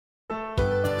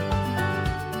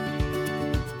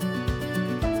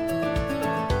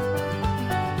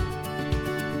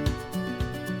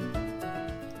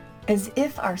As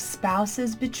if our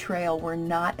spouse's betrayal were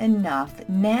not enough,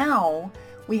 now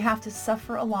we have to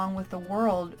suffer along with the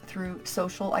world through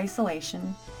social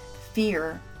isolation,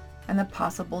 fear, and the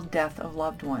possible death of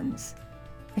loved ones.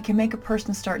 It can make a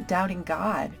person start doubting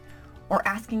God or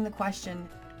asking the question,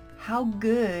 how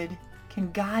good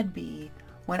can God be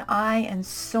when I and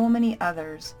so many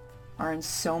others are in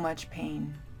so much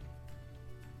pain?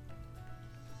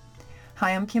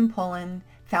 Hi, I'm Kim Pullen,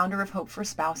 founder of Hope for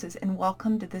Spouses, and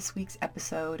welcome to this week's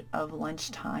episode of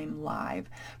Lunchtime Live.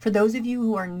 For those of you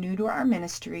who are new to our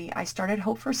ministry, I started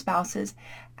Hope for Spouses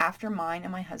after mine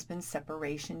and my husband's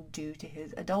separation due to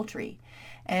his adultery.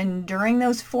 And during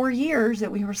those 4 years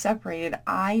that we were separated,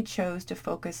 I chose to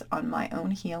focus on my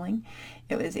own healing.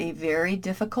 It was a very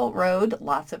difficult road,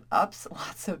 lots of ups,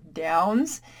 lots of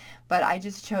downs. But I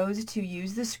just chose to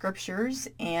use the scriptures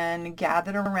and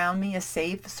gathered around me a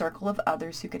safe circle of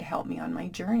others who could help me on my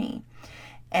journey.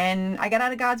 And I got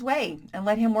out of God's way and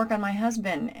let him work on my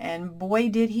husband. And boy,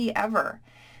 did he ever.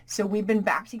 So we've been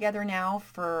back together now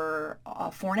for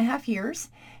 4.5 years.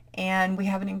 And we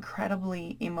have an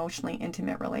incredibly emotionally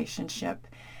intimate relationship.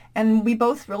 And we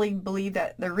both really believe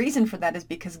that the reason for that is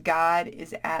because God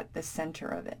is at the center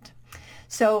of it.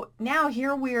 So now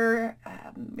here we're,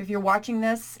 if you're watching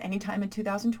this anytime in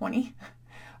 2020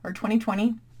 or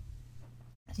 2020,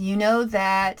 you know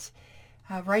that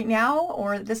right now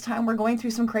or this time we're going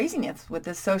through some craziness with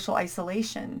this social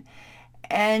isolation.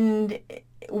 And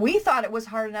we thought it was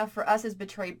hard enough for us as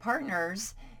betrayed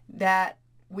partners that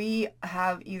we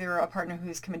have either a partner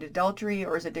who's committed adultery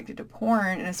or is addicted to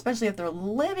porn. And especially if they're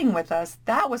living with us,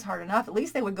 that was hard enough. At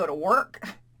least they would go to work.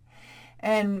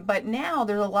 But now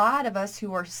there's a lot of us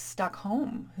who are stuck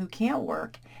home, who can't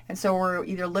work. And so we're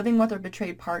either living with our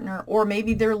betrayed partner, or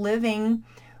maybe they're living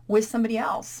with somebody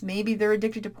else. Maybe they're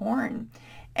addicted to porn.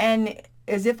 And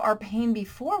as if our pain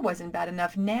before wasn't bad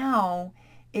enough, now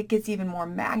it gets even more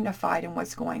magnified in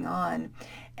what's going on.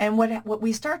 And what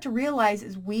we start to realize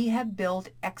is we have built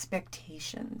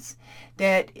expectations.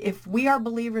 That if we are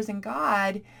believers in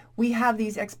God, we have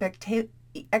these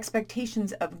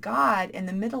expectations of God in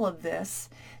the middle of this,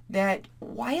 that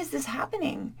why is this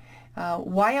happening?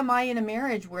 Why am I in a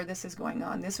marriage where this is going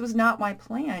on? This was not my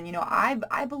plan. You know,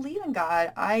 I believe in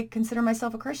God. I consider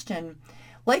myself a Christian.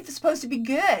 Life is supposed to be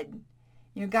good.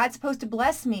 You know, God's supposed to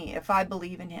bless me if I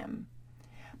believe in him.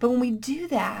 But when we do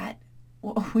that,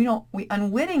 what we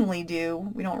unwittingly do,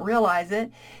 we don't realize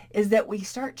it, is that we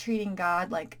start treating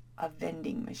God like a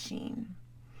vending machine.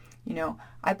 You know,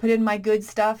 I put in my good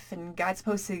stuff and God's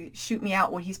supposed to shoot me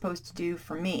out what he's supposed to do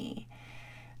for me.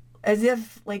 As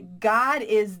if like God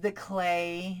is the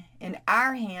clay in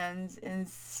our hands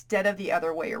instead of the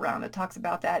other way around. It talks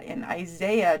about that in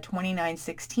Isaiah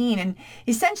 29:16. And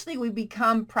essentially we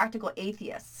become practical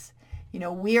atheists. You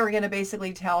know, we are going to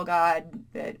basically tell God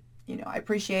that, you know, I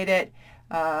appreciate it,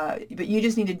 but you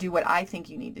just need to do what I think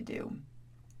you need to do.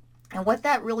 And what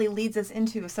that really leads us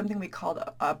into is something we call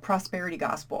a prosperity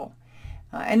gospel.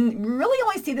 And we really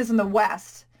only see this in the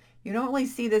West. You don't really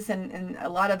see this in a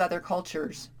lot of other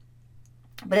cultures.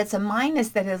 But it's a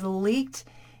mindset that has leaked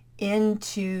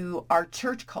into our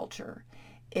church culture,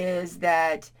 is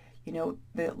that, you know,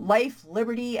 the life,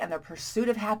 liberty, and the pursuit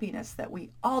of happiness, that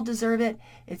we all deserve it.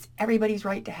 It's everybody's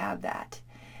right to have that.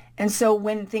 And so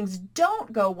when things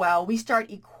don't go well, we start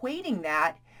equating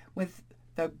that with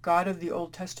the God of the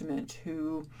Old Testament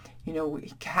who, you know,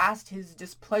 cast his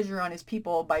displeasure on his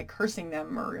people by cursing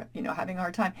them or, you know, having a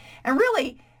hard time. And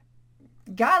really,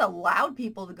 God allowed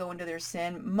people to go into their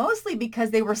sin mostly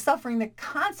because they were suffering the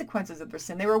consequences of their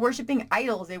sin. They were worshiping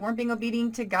idols. They weren't being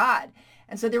obedient to God.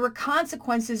 And so there were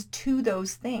consequences to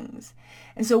those things.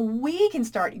 And so we can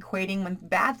start equating when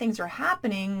bad things are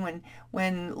happening,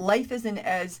 when life isn't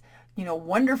as, you know,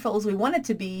 wonderful as we want it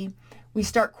to be, we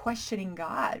start questioning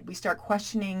God. We start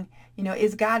questioning, you know,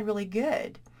 is God really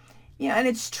good? You know, and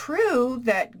it's true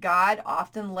that God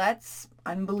often lets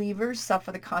unbelievers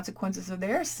suffer the consequences of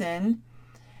their sin,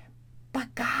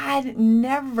 but God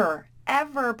never,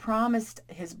 ever promised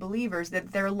his believers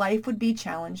that their life would be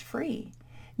challenge-free.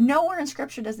 Nowhere in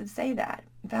Scripture does it say that.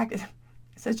 In fact, it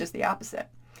says just the opposite.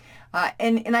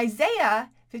 And in Isaiah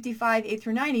 55,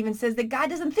 8-9 even says that God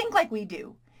doesn't think like we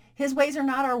do. His ways are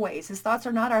not our ways. His thoughts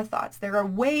are not our thoughts. They're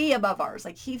way above ours.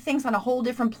 Like he thinks on a whole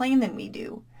different plane than we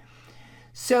do.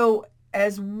 So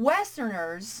as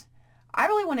Westerners, I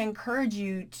really want to encourage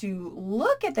you to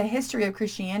look at the history of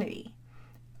Christianity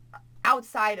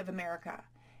outside of America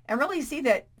and really see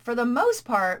that for the most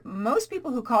part, most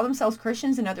people who call themselves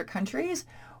Christians in other countries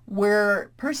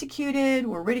were persecuted,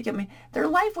 were ridiculed. I mean, their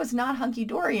life was not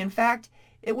hunky-dory. In fact,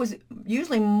 it was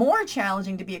usually more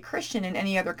challenging to be a Christian in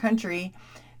any other country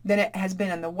than it has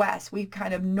been in the West. We've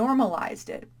kind of normalized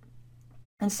it.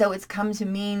 And so it's come to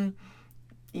mean,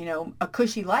 a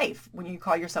cushy life when you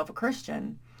call yourself a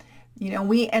Christian.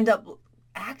 We end up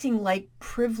acting like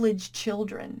privileged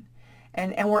children,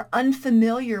 and we're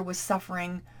unfamiliar with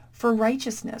suffering for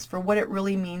righteousness, for what it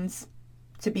really means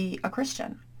to be a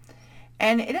Christian.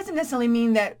 And it doesn't necessarily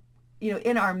mean that,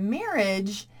 in our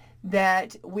marriage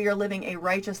that we are living a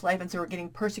righteous life and so we're getting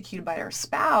persecuted by our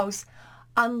spouse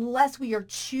unless we are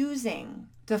choosing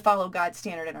to follow God's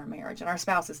standard in our marriage and our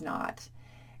spouse is not.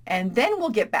 And then we'll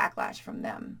get backlash from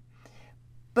them.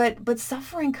 But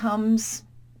suffering comes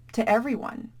to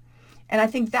everyone. And I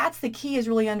think that's the key, is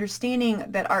really understanding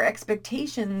that our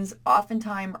expectations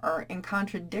oftentimes are in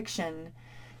contradiction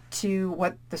to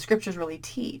what the scriptures really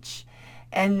teach.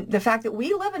 And the fact that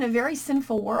we live in a very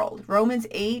sinful world. Romans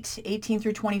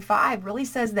 8:18-25 really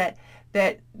says that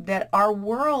our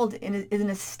world is in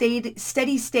a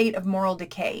steady state of moral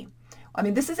decay. I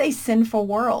mean, this is a sinful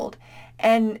world.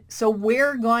 And so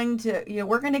we're going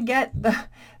to get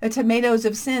the tomatoes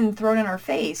of sin thrown in our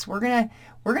face. We're going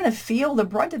to feel the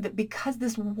brunt of it because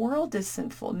this world is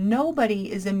sinful.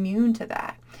 Nobody is immune to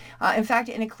that. In fact,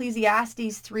 in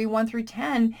Ecclesiastes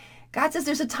 3:1-10, God says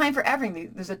there's a time for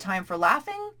everything. There's a time for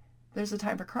laughing. There's a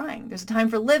time for crying. There's a time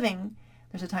for living.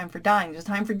 There's a time for dying. There's a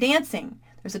time for dancing.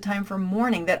 There's a time for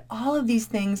mourning. That all of these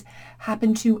things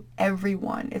happen to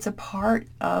everyone. It's a part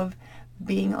of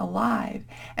being alive.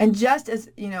 And just as,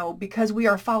 because we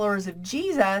are followers of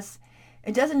Jesus,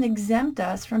 it doesn't exempt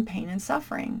us from pain and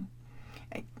suffering.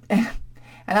 And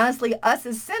honestly, us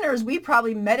as sinners, we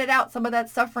probably meted out some of that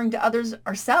suffering to others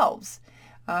ourselves.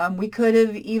 We could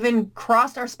have even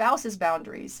crossed our spouse's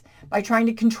boundaries by trying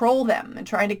to control them and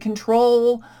trying to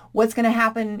control what's going to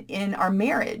happen in our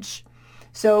marriage.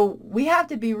 So we have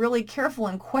to be really careful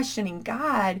in questioning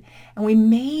God, and we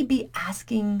may be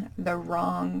asking the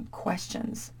wrong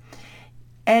questions.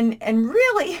 And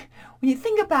really, when you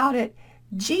think about it,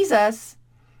 Jesus,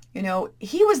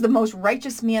 he was the most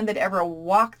righteous man that ever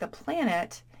walked the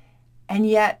planet. And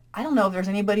yet, I don't know if there's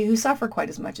anybody who suffered quite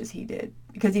as much as he did,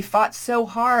 because he fought so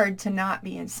hard to not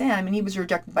be in sin. I mean, he was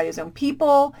rejected by his own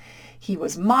people. He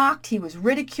was mocked. He was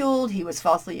ridiculed. He was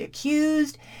falsely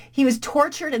accused. He was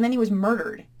tortured, and then he was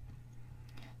murdered.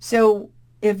 So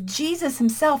if Jesus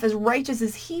himself, as righteous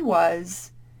as he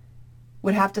was,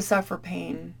 would have to suffer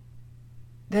pain,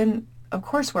 then of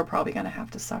course we're probably going to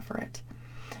have to suffer it.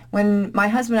 When my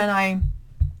husband and I,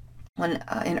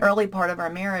 in early part of our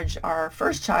marriage, our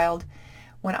first child,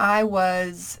 when I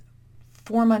was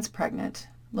 4 months pregnant,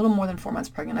 a little more than 4 months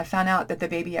pregnant, I found out that the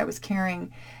baby I was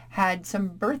carrying had some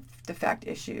birth defect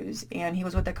issues, and he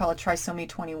was what they call a trisomy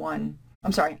 21.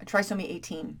 I'm sorry, a trisomy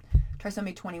 18.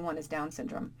 Trisomy 21 is Down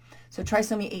syndrome. So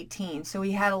trisomy 18. So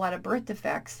he had a lot of birth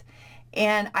defects,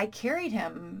 and I carried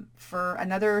him for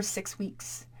another 6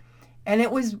 weeks. And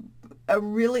it was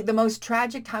the most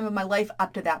tragic time of my life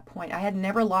up to that point. I had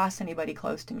never lost anybody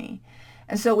close to me.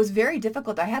 And so it was very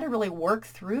difficult. I had to really work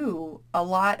through a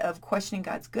lot of questioning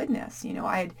God's goodness.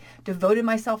 I had devoted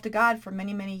myself to God for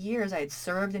many, many years. I had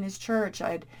served in his church.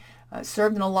 I had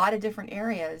served in a lot of different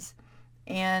areas.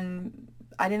 And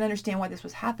I didn't understand why this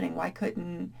was happening. Why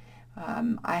couldn't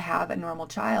I have a normal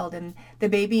child? And the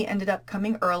baby ended up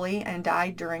coming early and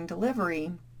died during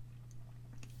delivery.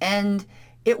 And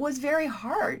it was very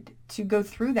hard to go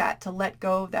through that, to let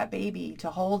go of that baby,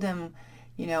 to hold him,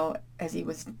 as he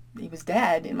was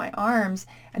dead in my arms,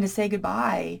 and to say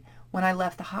goodbye when I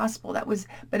left the hospital.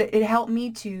 But it helped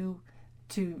me to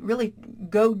really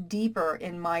go deeper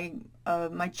in my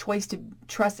choice to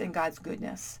trust in God's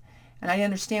goodness. And I didn't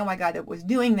understand why God was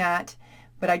doing that,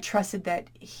 but I trusted that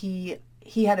he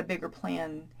had a bigger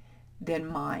plan than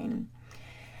mine.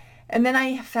 And then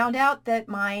I found out that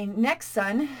my next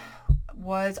son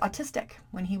was autistic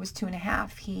when he was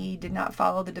 2.5. He did not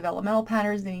follow the developmental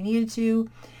patterns that he needed to.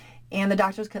 And the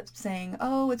doctors kept saying,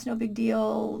 oh, it's no big deal.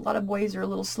 A lot of boys are a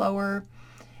little slower.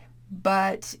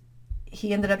 But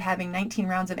he ended up having 19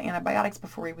 rounds of antibiotics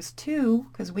before he was 2,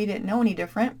 because we didn't know any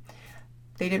different.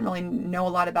 They didn't really know a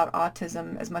lot about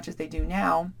autism as much as they do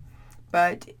now.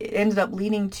 But it ended up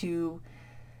leading to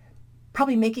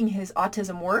probably making his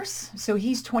autism worse. So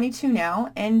he's 22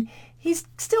 now, and he's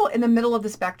still in the middle of the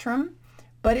spectrum.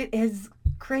 But it has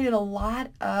created a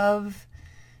lot of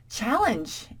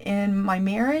challenge in my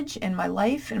marriage, in my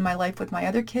life with my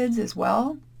other kids as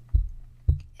well.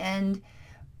 And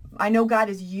I know God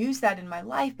has used that in my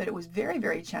life, but it was very,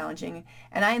 very challenging.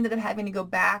 And I ended up having to go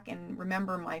back and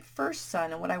remember my first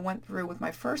son and what I went through with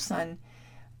my first son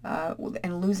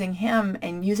and losing him,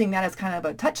 and using that as kind of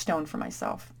a touchstone for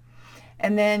myself.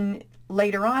 And then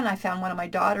later on, I found one of my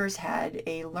daughters had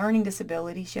a learning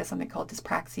disability. She has something called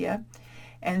dyspraxia.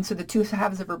 And so the two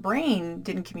halves of her brain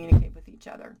didn't communicate with each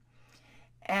other.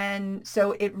 And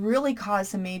so it really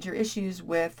caused some major issues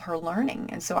with her learning.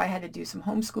 And so I had to do some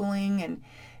homeschooling, and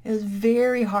it was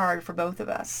very hard for both of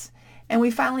us. And we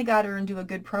finally got her into a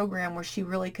good program where she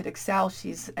really could excel.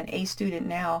 She's an A student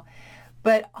now.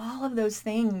 But all of those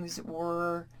things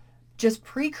were just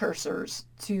precursors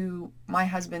to my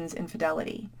husband's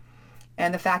infidelity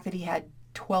and the fact that he had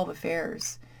 12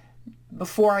 affairs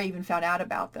before I even found out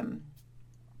about them.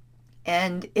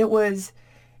 And it was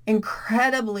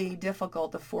incredibly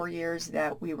difficult the 4 years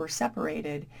that we were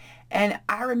separated. And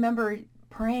I remember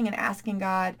praying and asking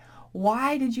God,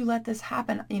 why did you let this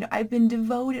happen? I've been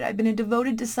a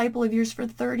devoted disciple of yours for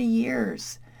 30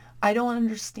 years. I don't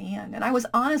understand. And I was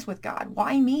honest with God.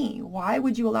 Why me? Why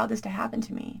would you allow this to happen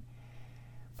to me?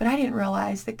 But I didn't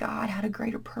realize that God had a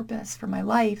greater purpose for my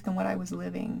life than what I was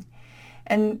living.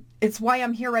 And it's why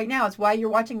I'm here right now. It's why you're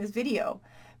watching this video,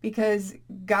 because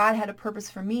God had a purpose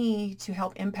for me to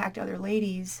help impact other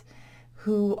ladies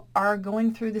who are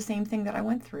going through the same thing that I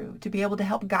went through, to be able to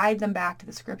help guide them back to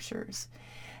the scriptures.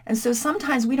 And so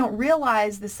sometimes we don't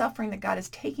realize the suffering that God is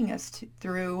taking us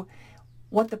through,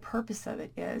 what the purpose of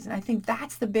it is. And I think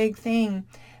that's the big thing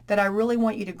that I really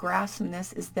want you to grasp from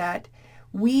this, is that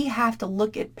we have to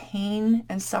look at pain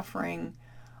and suffering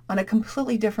on a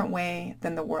completely different way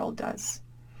than the world does.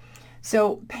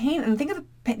 So pain, and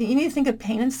you need to think of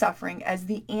pain and suffering as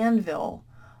the anvil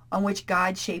on which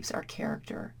God shapes our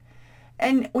character.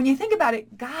 And when you think about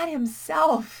it, God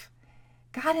himself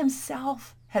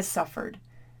has suffered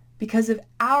because of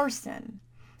our sin.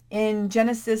 In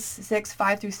Genesis 6,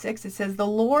 5-6, it says, "The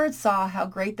Lord saw how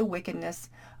great the wickedness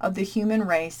of the human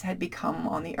race had become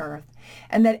on the earth,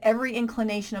 and that every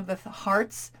inclination of the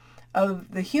hearts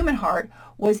of the human heart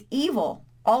was evil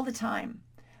all the time.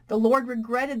 The Lord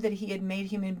regretted that he had made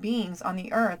human beings on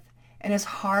the earth, and his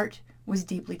heart was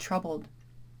deeply troubled."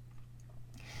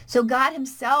 So God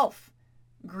himself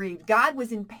grieved. God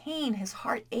was in pain. His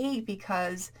heart ached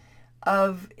because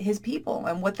of his people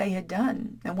and what they had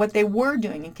done and what they were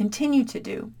doing and continue to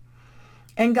do.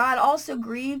 And God also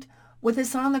grieved with his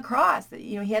son on the cross. That,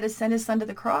 he had to send his son to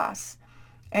the cross.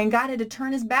 And God had to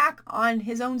turn his back on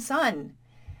his own son.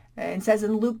 It says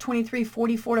in Luke 23,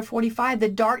 44-45, the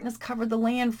darkness covered the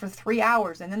land for 3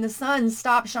 hours, and then the sun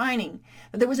stopped shining.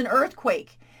 That there was an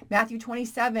earthquake. Matthew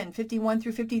 27,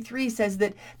 51-53 says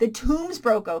that the tombs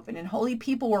broke open and holy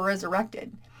people were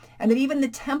resurrected. And that even the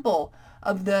temple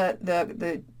of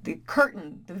the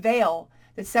curtain, the veil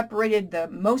that separated the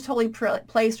most holy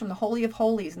place from the Holy of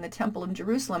Holies in the Temple of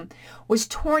Jerusalem, was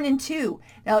torn in two.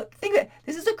 Now, think of it.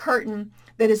 This is a curtain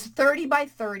that is 30 by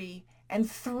 30 and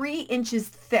 3 inches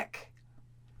thick.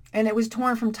 And it was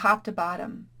torn from top to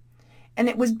bottom. And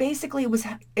it was basically,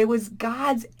 it was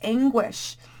God's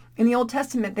anguish. In the Old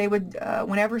Testament, they would,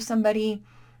 whenever somebody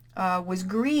was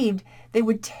grieved, they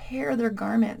would tear their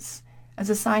garments as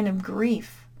a sign of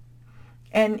grief.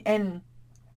 And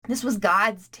this was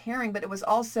God's tearing, but it was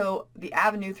also the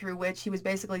avenue through which he was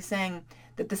basically saying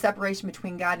that the separation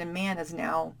between God and man has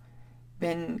now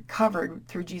been covered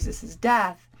through Jesus'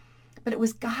 death. But it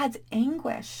was God's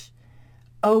anguish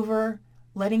over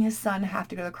letting his son have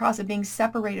to go to the cross and being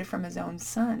separated from his own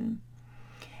son.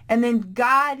 And then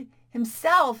God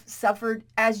himself suffered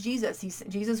as Jesus.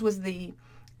 Jesus was the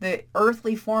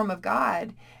earthly form of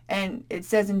God. And it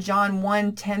says in John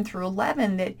 1,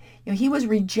 10-11 that he was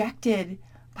rejected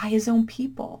by his own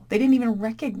people. They didn't even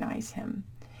recognize him.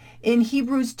 In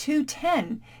Hebrews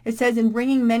 2:10, it says, "In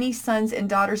bringing many sons and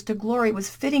daughters to glory, it was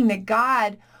fitting that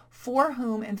God, for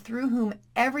whom and through whom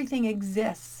everything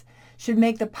exists, should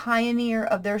make the pioneer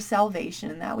of their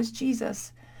salvation," and that was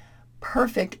Jesus,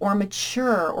 "perfect or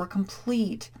mature or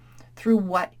complete through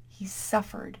what he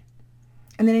suffered."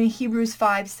 And then in Hebrews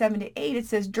 5, 7-8, it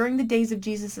says, "During the days of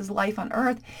Jesus' life on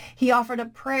earth, he offered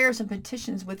up prayers and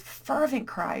petitions with fervent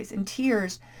cries and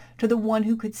tears to the one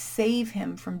who could save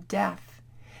him from death.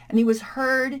 And he was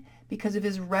heard because of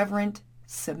his reverent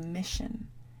submission.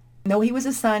 And though he was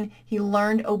a son, he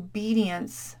learned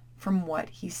obedience from what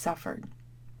he suffered."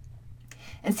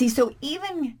 And see, so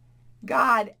even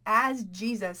God, as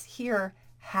Jesus here,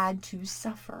 had to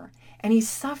suffer. And he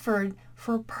suffered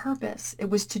for a purpose.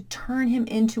 It was to turn him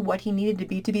into what he needed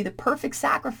to be the perfect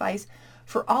sacrifice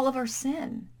for all of our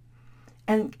sin.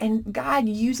 And God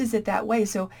uses it that way.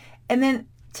 So, and then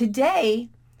today,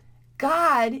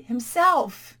 God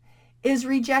himself is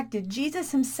rejected.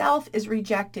 Jesus himself is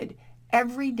rejected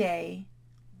every day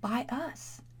by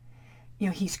us.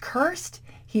 He's cursed,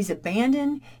 he's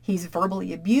abandoned, he's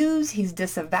verbally abused, he's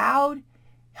disavowed.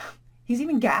 He's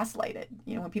even gaslighted.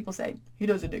 When people say, he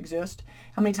doesn't exist.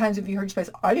 How many times have you heard your spouse,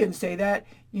 I didn't say that.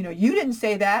 You didn't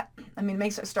say that. It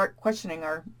makes us start questioning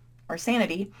our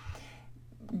sanity.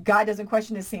 God doesn't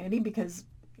question his sanity because,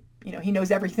 he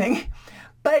knows everything.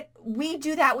 But we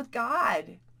do that with God.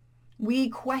 We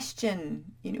question,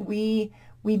 we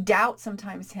doubt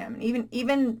sometimes him. And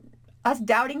even us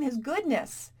doubting his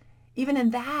goodness, even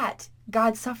in that,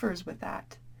 God suffers with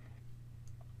that.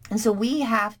 And so we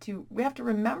have to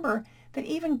remember that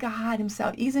even God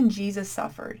himself, even Jesus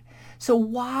suffered. So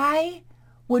why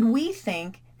would we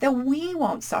think that we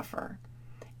won't suffer?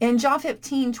 In John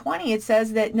 15:20, it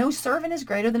says that no servant is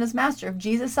greater than his master. If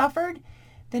Jesus suffered,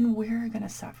 then we're going to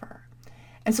suffer.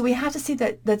 And so we have to see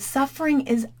that suffering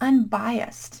is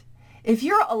unbiased. If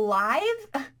you're alive,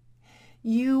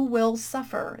 you will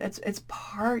suffer. It's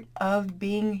part of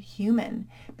being human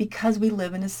because we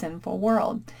live in a sinful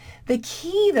world. The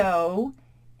key, though,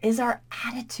 is our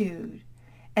attitude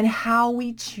and how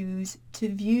we choose to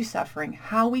view suffering,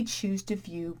 how we choose to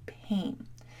view pain.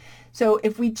 So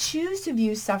if we choose to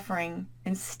view suffering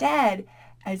instead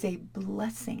as a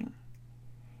blessing,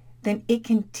 then it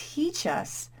can teach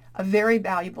us a very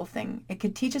valuable thing. It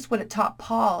could teach us what it taught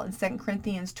Paul in 2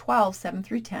 Corinthians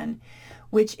 12:7-10,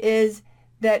 which is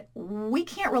that we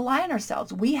can't rely on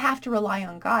ourselves. We have to rely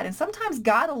on God. And sometimes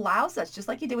God allows us, just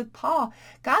like he did with Paul,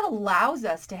 God allows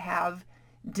us to have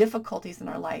difficulties in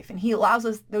our life. And he allows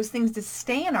us those things to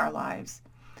stay in our lives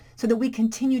so that we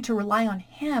continue to rely on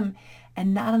him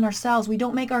and not on ourselves. We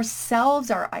don't make ourselves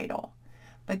our idol,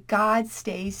 but God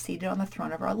stays seated on the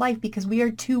throne of our life because we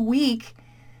are too weak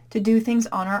to do things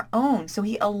on our own. So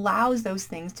he allows those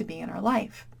things to be in our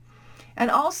life. And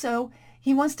also,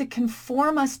 he wants to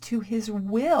conform us to his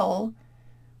will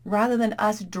rather than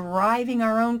us driving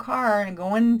our own car and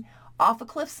going off a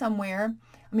cliff somewhere.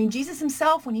 Jesus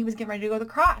himself, when he was getting ready to go to the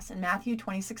cross in Matthew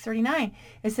 26:39,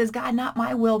 it says, God, not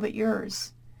my will, but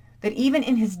yours. That even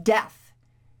in his death,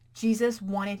 Jesus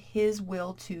wanted his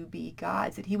will to be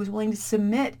God's, that he was willing to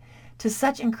submit to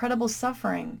such incredible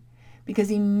suffering because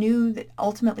he knew that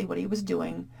ultimately what he was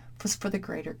doing was for the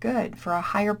greater good, for a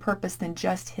higher purpose than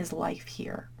just his life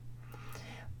here.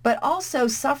 But also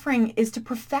suffering is to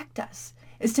perfect us,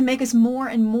 is to make us more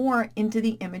and more into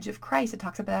the image of Christ. It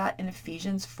talks about that in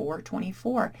Ephesians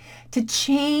 4:24, to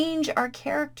change our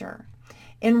character.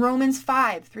 In Romans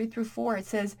 5:3-4, it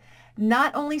says,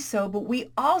 not only so, but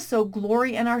we also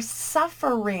glory in our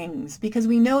sufferings because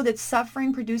we know that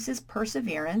suffering produces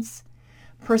perseverance,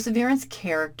 perseverance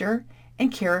character,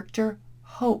 and character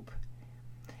hope.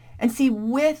 And see,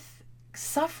 with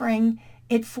suffering,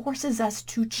 it forces us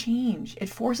to change. It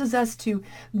forces us to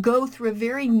go through a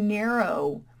very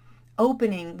narrow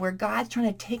opening where God's trying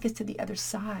to take us to the other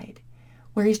side,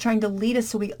 where he's trying to lead us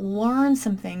so we learn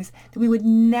some things that we would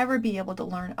never be able to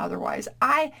learn otherwise.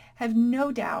 I have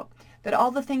no doubt that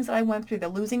all the things that I went through, the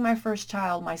losing my first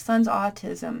child, my son's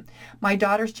autism, my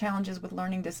daughter's challenges with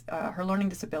her learning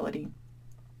disability,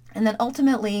 and then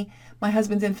ultimately my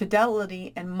husband's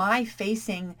infidelity and my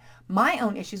facing my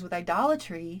own issues with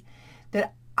idolatry,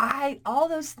 that all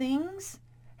those things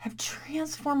have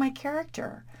transformed my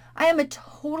character. I am a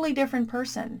totally different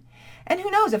person. And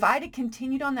who knows, if I'd have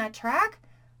continued on that track,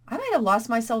 I might have lost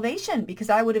my salvation because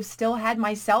I would have still had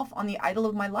myself on the idol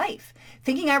of my life,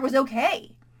 thinking I was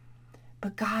okay.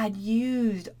 But God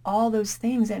used all those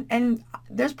things. And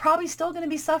there's probably still going to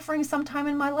be suffering sometime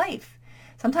in my life.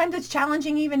 Sometimes it's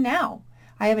challenging even now.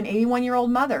 I have an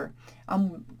 81-year-old mother.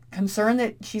 I'm concerned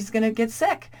that she's going to get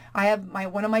sick.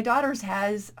 One of my daughters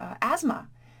has asthma.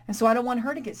 And so I don't want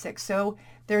her to get sick. So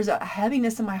there's a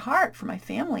heaviness in my heart for my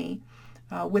family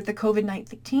with the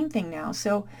COVID-19 thing now.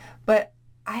 But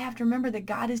I have to remember that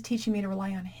God is teaching me to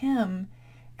rely on him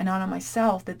and not on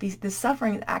myself, that this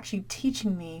suffering is actually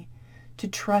teaching me to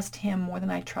trust him more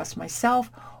than I trust myself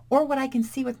or what I can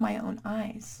see with my own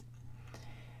eyes.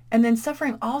 And then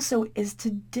suffering also is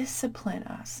to discipline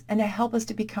us and to help us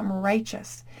to become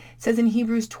righteous. It says in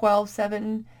Hebrews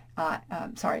 12:7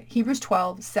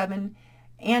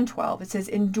 and 12, it says,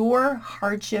 endure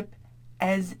hardship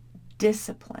as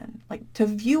discipline, like to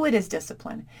view it as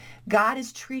discipline. God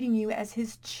is treating you as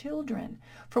his children.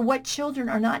 For what children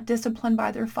are not disciplined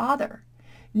by their father?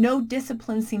 No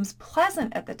discipline seems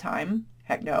pleasant at the time,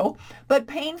 heck no, but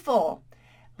painful.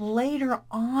 Later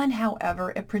on,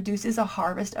 however, it produces a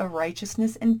harvest of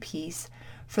righteousness and peace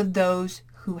for those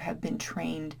who have been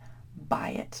trained by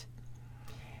it.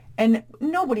 And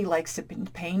nobody likes to be in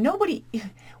pain.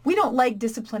 We don't like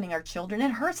disciplining our children.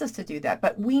 It hurts us to do that.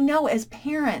 But we know as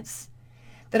parents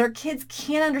that our kids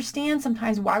can't understand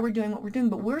sometimes why we're doing what we're doing,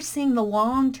 but we're seeing the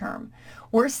long term.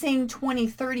 We're seeing 20,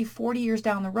 30, 40 years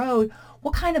down the road,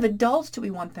 what kind of adults do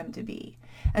we want them to be?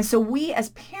 And so we as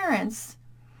parents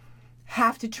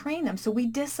have to train them. So we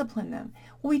discipline them.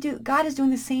 We do. God is doing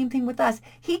the same thing with us.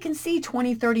 He can see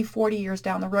 20, 30, 40 years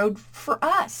down the road for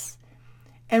us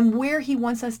and where he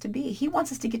wants us to be. He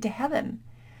wants us to get to heaven.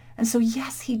 And so,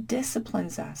 yes, he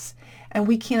disciplines us. And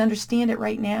we can't understand it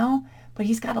right now, but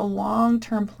he's got a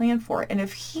long-term plan for it. And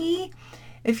if he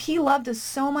loved us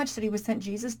so much that he was sent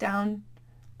Jesus down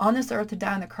on this earth to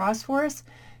die on the cross for us,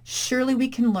 surely we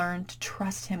can learn to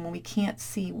trust him when we can't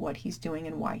see what he's doing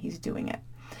and why he's doing it.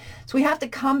 So we have to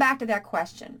come back to that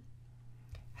question.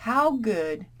 How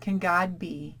good can God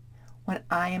be when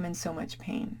I am in so much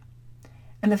pain?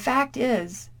 And the fact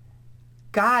is,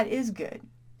 God is good.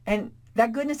 And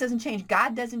that goodness doesn't change.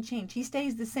 God doesn't change. He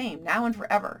stays the same now and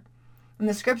forever. In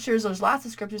the scriptures, there's lots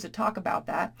of scriptures that talk about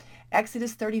that.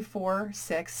 Exodus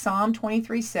 34:6, Psalm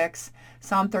 23:6,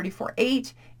 Psalm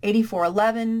 34:8,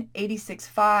 84:11,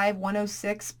 86:5,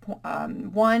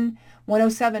 106:1,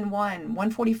 107:1,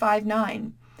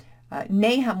 145:9.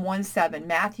 Nahum 1:7,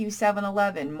 Matthew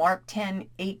 7:11, Mark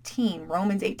 10:18,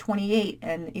 Romans 8:28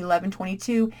 and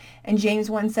 11:22, and James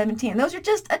 1:17. Those are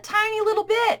just a tiny little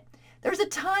bit. There's a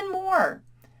ton more.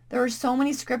 There are so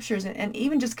many scriptures, and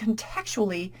even just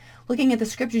contextually looking at the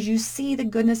scriptures, you see the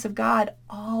goodness of God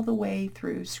all the way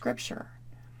through scripture.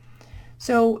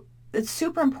 So it's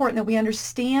super important that we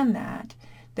understand that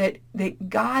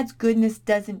God's goodness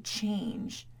doesn't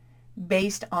change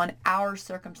based on our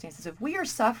circumstances. If we are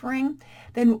suffering,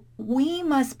 then we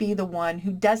must be the one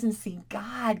who doesn't see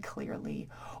God clearly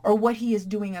or what he is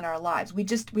doing in our lives. We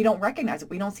don't recognize it.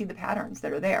 We don't see the patterns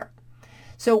that are there.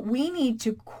 So we need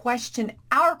to question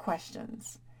our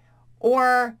questions,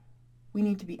 or we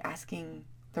need to be asking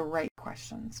the right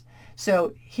questions.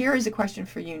 So here is a question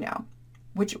for you now.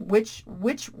 Where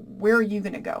are you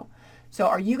going to go? So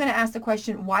are you going to ask the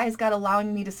question, why is God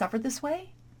allowing me to suffer this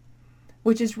way?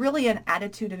 Which is really an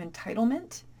attitude of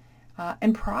entitlement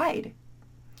and pride.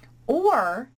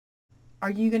 Or are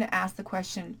you going to ask the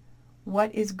question,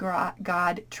 what is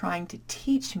God trying to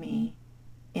teach me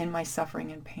in my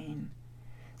suffering and pain?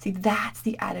 See, that's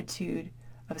the attitude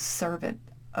of a servant,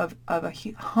 of a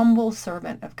humble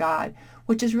servant of God,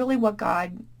 which is really what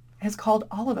God has called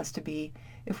all of us to be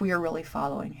if we are really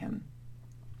following him.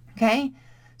 Okay?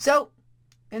 So,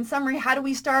 in summary, how do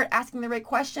we start asking the right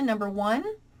question? Number one,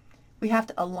 we have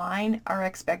to align our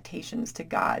expectations to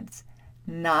God's,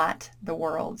 not the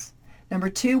world's. Number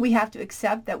two, we have to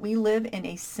accept that we live in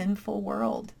a sinful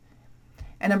world.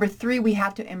 And number three, we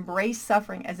have to embrace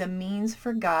suffering as a means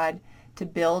for God to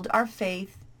build our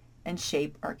faith and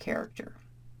shape our character.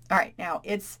 All right, now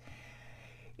it's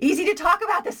easy to talk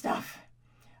about this stuff,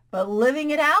 but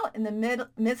living it out in the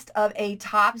midst of a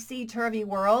topsy-turvy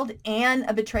world and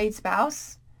a betrayed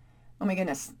spouse, oh my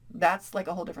goodness, that's like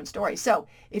a whole different story. So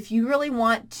if you really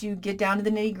want to get down to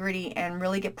the nitty-gritty and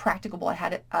really get practical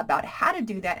about how to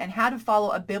do that and how to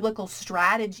follow a biblical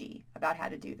strategy about how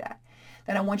to do that,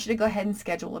 then I want you to go ahead and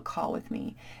schedule a call with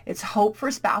me. It's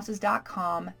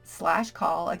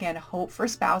hopeforspouses.com/call. Again,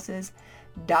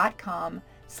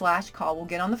 hopeforspouses.com/call. We'll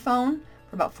get on the phone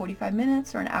for about 45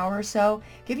 minutes or an hour or so,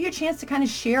 give you a chance to kind of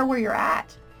share where you're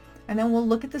at. And then we'll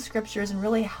look at the scriptures and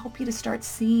really help you to start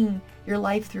seeing your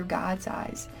life through God's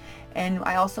eyes. And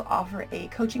I also offer a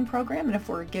coaching program, and if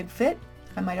we're a good fit,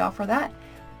 I might offer that.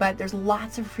 But there's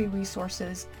lots of free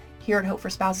resources here at Hope for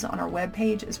Spouses on our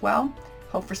webpage as well,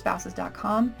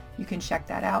 hopeforspouses.com. You can check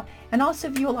that out. And also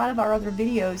view a lot of our other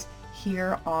videos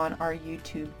here on our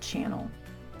YouTube channel.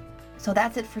 So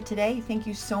that's it for today. Thank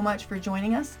you so much for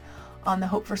joining us on the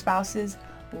Hope for Spouses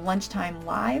Lunchtime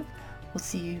Live. We'll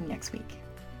see you next week.